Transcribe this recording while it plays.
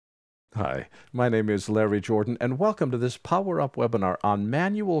Hi, my name is Larry Jordan, and welcome to this Power Up webinar on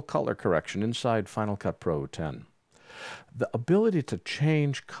manual color correction inside Final Cut Pro 10. The ability to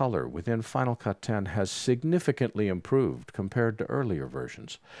change color within Final Cut 10 has significantly improved compared to earlier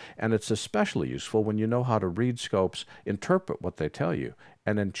versions, and it's especially useful when you know how to read scopes, interpret what they tell you,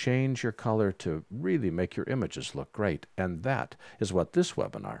 and then change your color to really make your images look great. And that is what this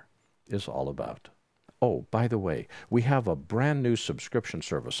webinar is all about. Oh, by the way, we have a brand new subscription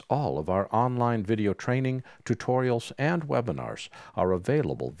service. All of our online video training, tutorials, and webinars are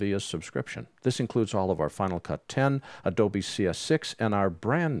available via subscription. This includes all of our Final Cut 10, Adobe CS6, and our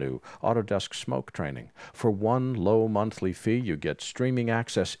brand new Autodesk Smoke training. For one low monthly fee, you get streaming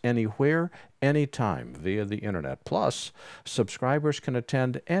access anywhere, anytime via the internet. Plus, subscribers can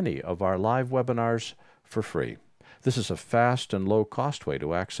attend any of our live webinars for free. This is a fast and low-cost way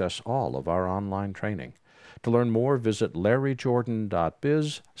to access all of our online training. To learn more, visit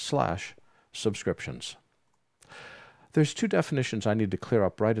larryjordan.biz/subscriptions. There's two definitions I need to clear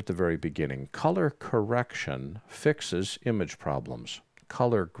up right at the very beginning. Color correction fixes image problems.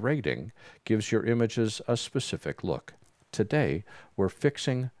 Color grading gives your images a specific look. Today, we're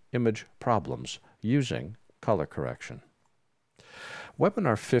fixing image problems using color correction.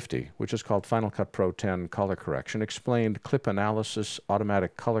 Webinar 50, which is called Final Cut Pro 10 Color Correction, explained clip analysis,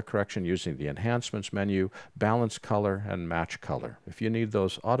 automatic color correction using the enhancements menu, balance color, and match color. If you need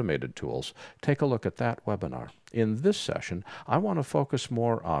those automated tools, take a look at that webinar. In this session, I want to focus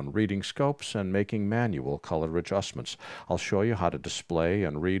more on reading scopes and making manual color adjustments. I'll show you how to display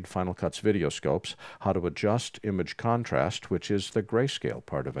and read Final Cut's video scopes, how to adjust image contrast, which is the grayscale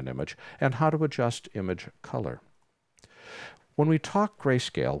part of an image, and how to adjust image color. When we talk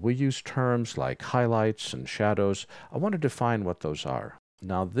grayscale, we use terms like highlights and shadows. I want to define what those are.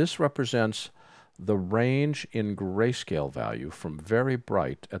 Now, this represents the range in grayscale value from very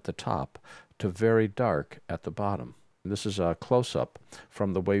bright at the top to very dark at the bottom. This is a close-up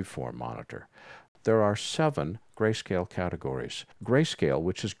from the waveform monitor. There are 7 grayscale categories. Grayscale,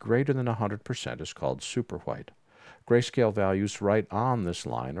 which is greater than 100%, is called super white. Grayscale values right on this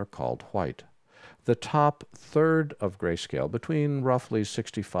line are called white. The top third of grayscale, between roughly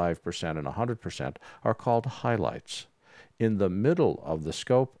 65% and 100%, are called highlights. In the middle of the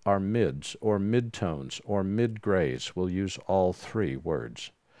scope are mids, or midtones, or mid-grays. We'll use all 3 words.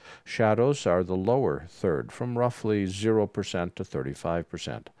 Shadows are the lower third, from roughly 0% to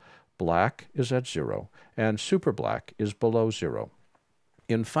 35%. Black is at 0, and super black is below 0.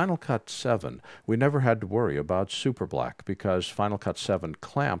 In Final Cut 7, we never had to worry about super black because Final Cut 7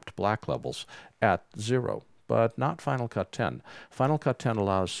 clamped black levels at 0, but not Final Cut 10. Final Cut 10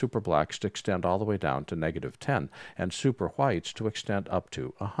 allows super blacks to extend all the way down to -10 and super whites to extend up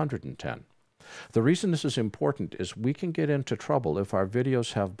to 110. The reason this is important is we can get into trouble if our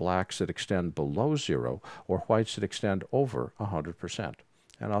videos have blacks that extend below 0 or whites that extend over 100%.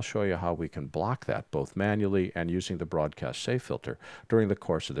 And I'll show you how we can block that both manually and using the broadcast safe filter during the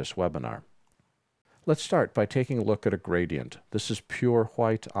course of this webinar. Let's start by taking a look at a gradient. This is pure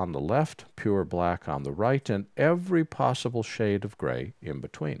white on the left, pure black on the right, and every possible shade of gray in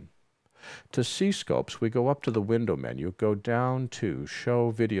between. To see scopes, we go up to the window menu, go down to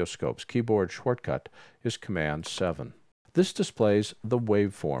Show Video Scopes. Keyboard shortcut is Command 7. This displays the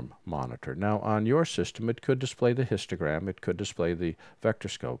waveform monitor. Now, on your system, it could display the histogram, it could display the vector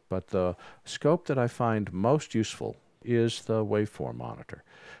scope, but the scope that I find most useful is the waveform monitor.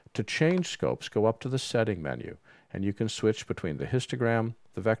 To change scopes, go up to the Setting menu, and you can switch between the histogram,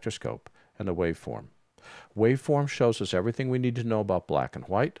 the vector scope, and the waveform. Waveform shows us everything we need to know about black and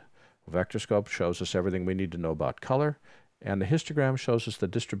white. Vector scope shows us everything we need to know about color, and the histogram shows us the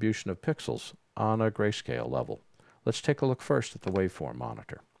distribution of pixels on a grayscale level. Let's take a look first at the waveform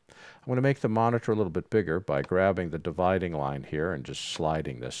monitor. I'm going to make the monitor a little bit bigger by grabbing the dividing line here and just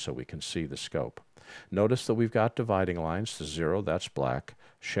sliding this so we can see the scope. Notice that we've got dividing lines. The 0, that's black.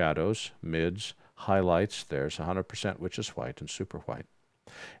 Shadows, mids, highlights, there's 100%, which is white, and super white.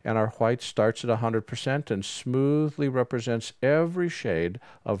 And our white starts at 100% and smoothly represents every shade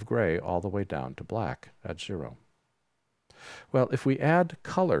of gray all the way down to black at 0. Well, if we add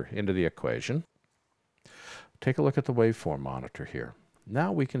color into the equation, take a look at the waveform monitor here.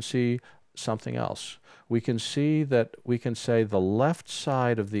 Now we can see something else. We can see that we can say the left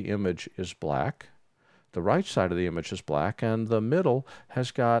side of the image is black, the right side of the image is black, and the middle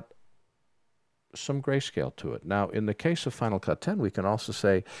has got some grayscale to it. Now, in the case of Final Cut 10, we can also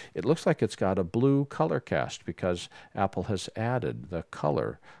say it looks like it's got a blue color cast because Apple has added the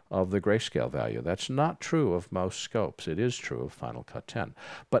color of the grayscale value. That's not true of most scopes. It is true of Final Cut 10.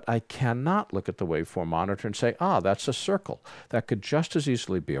 But I cannot look at the waveform monitor and say, ah, that's a circle. That could just as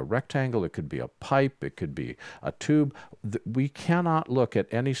easily be a rectangle. It could be a pipe. It could be a tube. We cannot look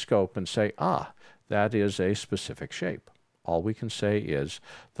at any scope and say, ah, that is a specific shape. All we can say is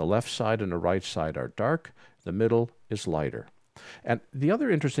the left side and the right side are dark, the middle is lighter. And the other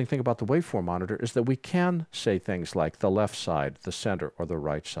interesting thing about the waveform monitor is that we can say things like the left side, the center, or the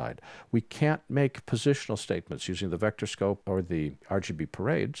right side. We can't make positional statements using the vector scope or the RGB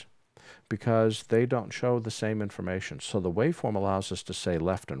parades because they don't show the same information. So the waveform allows us to say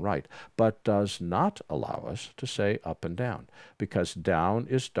left and right, but does not allow us to say up and down, because down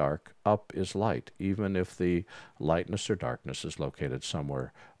is dark, up is light, even if the lightness or darkness is located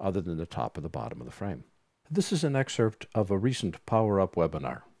somewhere other than the top or the bottom of the frame. This is an excerpt of a recent Power Up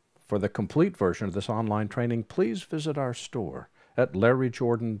webinar. For the complete version of this online training, please visit our store at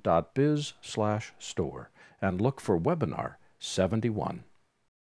larryjordan.biz/store and look for webinar 71.